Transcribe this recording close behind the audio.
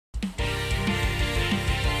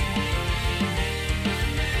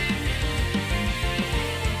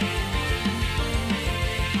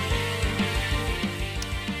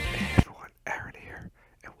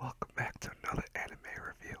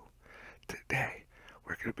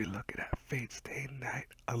going to be looking at Fate Stay Night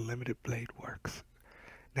Unlimited Blade Works.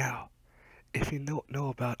 Now, if you don't know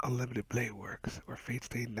about Unlimited Blade Works or Fate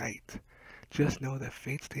Stay Night, just know that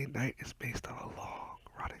Fate Stay Night is based on a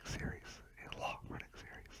long-running series. A long-running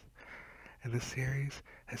series. And this series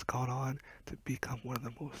has gone on to become one of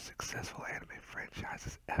the most successful anime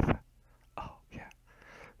franchises ever. Oh, yeah.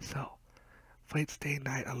 So, Fate Stay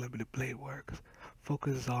Night Unlimited Blade Works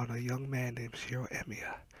focuses on a young man named Shiro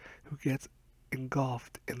Emiya who gets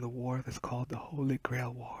engulfed in the war that's called the Holy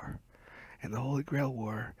Grail War. And the Holy Grail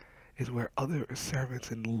War is where other servants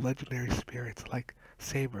and legendary spirits like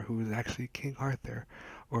Saber, who is actually King Arthur,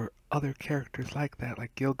 or other characters like that,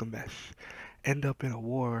 like Gilgamesh, end up in a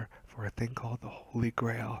war for a thing called the Holy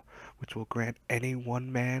Grail, which will grant any one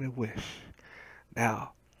man a wish.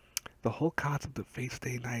 Now, the whole concept of Fate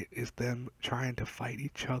Stay Night is them trying to fight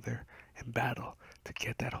each other in battle to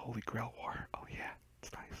get that Holy Grail War. Oh yeah,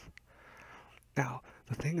 it's nice. Now,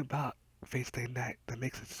 the thing about Fate Stay Night that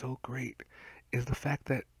makes it so great is the fact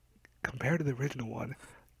that compared to the original one,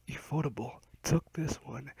 Ufotable took this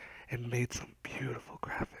one and made some beautiful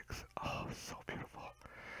graphics. Oh, so beautiful.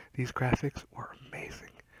 These graphics were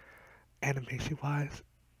amazing. Animation-wise,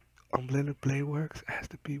 Unblended Blade Works has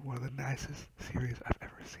to be one of the nicest series I've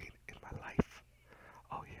ever seen in my life.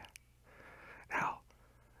 Oh yeah. Now,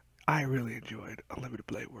 I really enjoyed Unlimited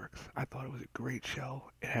Blade Works. I thought it was a great show.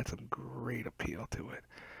 It had some great appeal to it.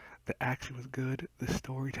 The action was good, the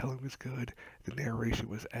storytelling was good, the narration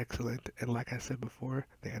was excellent, and like I said before,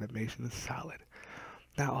 the animation is solid.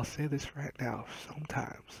 Now, I'll say this right now,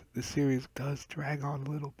 sometimes the series does drag on a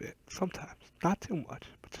little bit. Sometimes. Not too much,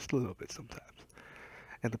 but just a little bit sometimes.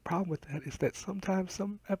 And the problem with that is that sometimes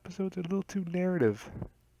some episodes are a little too narrative,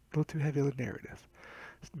 a little too heavy on the narrative,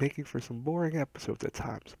 making for some boring episodes at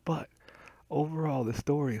times. But overall, the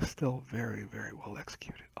story is still very, very well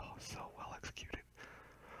executed. Oh, so well executed.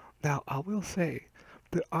 Now, I will say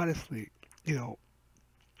that honestly, you know,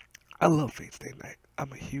 I love Fate Stay Night.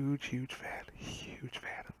 I'm a huge fan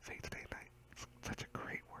of Fate Stay Night. It's such a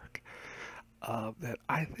great work. That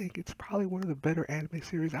I think it's probably one of the better anime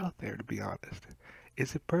series out there, to be honest.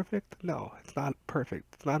 Is it perfect? No, it's not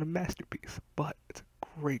perfect. It's not a masterpiece, but it's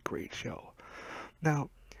a great show.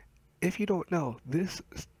 Now, if you don't know, this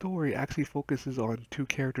story actually focuses on two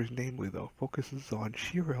characters, namely though, focuses on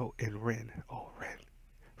Shiro and Rin. Oh, Rin.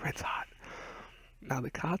 Rin's hot. Now, the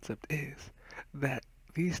concept is that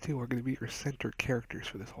these two are going to be your center characters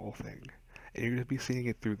for this whole thing. And you're going to be seeing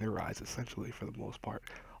it through their eyes, essentially, for the most part.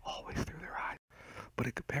 Always through their eyes. But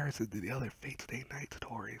in comparison to the other Fate Stay Night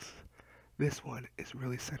stories, this one is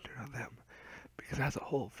really centered on them. Because as a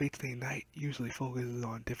whole, Fate Stay Night usually focuses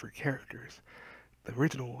on different characters. The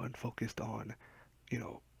original one focused on, you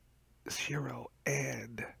know, Shiro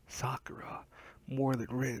and Sakura more than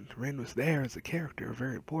Rin. Rin was there as a character, a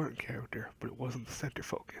very important character, but it wasn't the center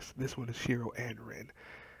focus. This one is Shiro and Rin.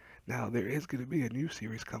 Now, there is going to be a new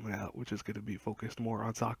series coming out, which is going to be focused more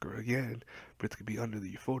on Sakura again, but it's going to be under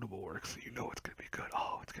the Ufotable works, so you know it's going to be good.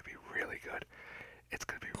 Oh, it's going to be really good. It's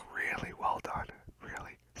going to be really well done.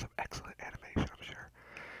 Really. Some excellent animation, I'm sure.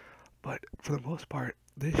 But for the most part,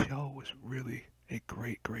 this show was really a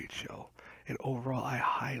great show. And overall, I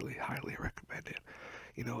highly recommend it.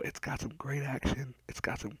 You know, it's got some great action. It's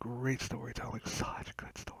got some great storytelling. Such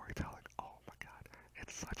good storytelling. Oh my god.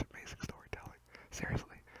 It's such amazing storytelling.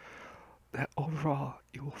 Seriously. That overall,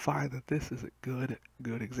 you will find that this is a good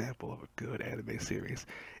example of a good anime series.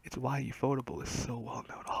 It's why Ufotable is so well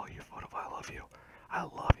known. Oh, Ufotable, I love you. I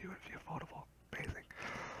love you, Ufotable. Amazing.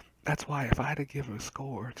 That's why if I had to give a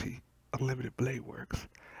score to Unlimited Blade Works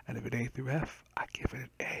out of an A through F, I give it an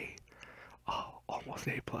A. Oh, almost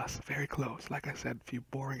A plus, very close. Like I said, a few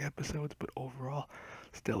boring episodes, but overall,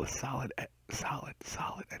 still a solid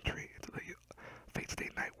entry into the Fate Stay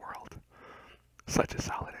Night world. Such a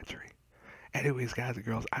solid entry. Anyways, guys and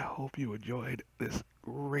girls, I hope you enjoyed this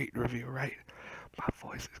great review, right? My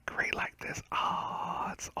voice is great like this. Ah,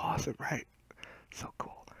 oh, it's awesome, right? So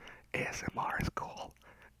cool. ASMR is cool.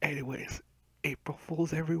 Anyways, April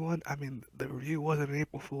Fools, everyone. I mean, the review wasn't an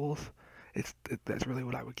April Fools. That's really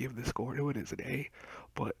what I would give the score to it, is an A.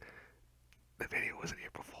 But the video was an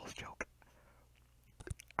April Fool's joke.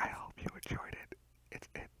 I hope you enjoyed it.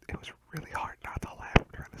 It was really hard not to laugh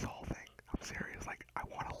during this whole thing. I'm serious. Like, I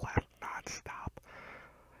want to laugh non-stop,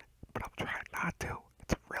 but I'm trying not to.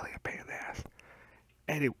 It's really a pain in the ass.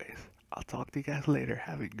 Anyways, I'll talk to you guys later.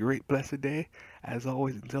 Have a great, blessed day. As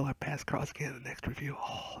always, until I pass across again in the next review.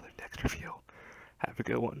 Oh, the next review. Have a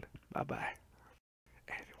good one. Bye-bye.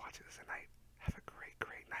 And if you're watching this tonight, have a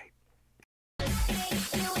great night.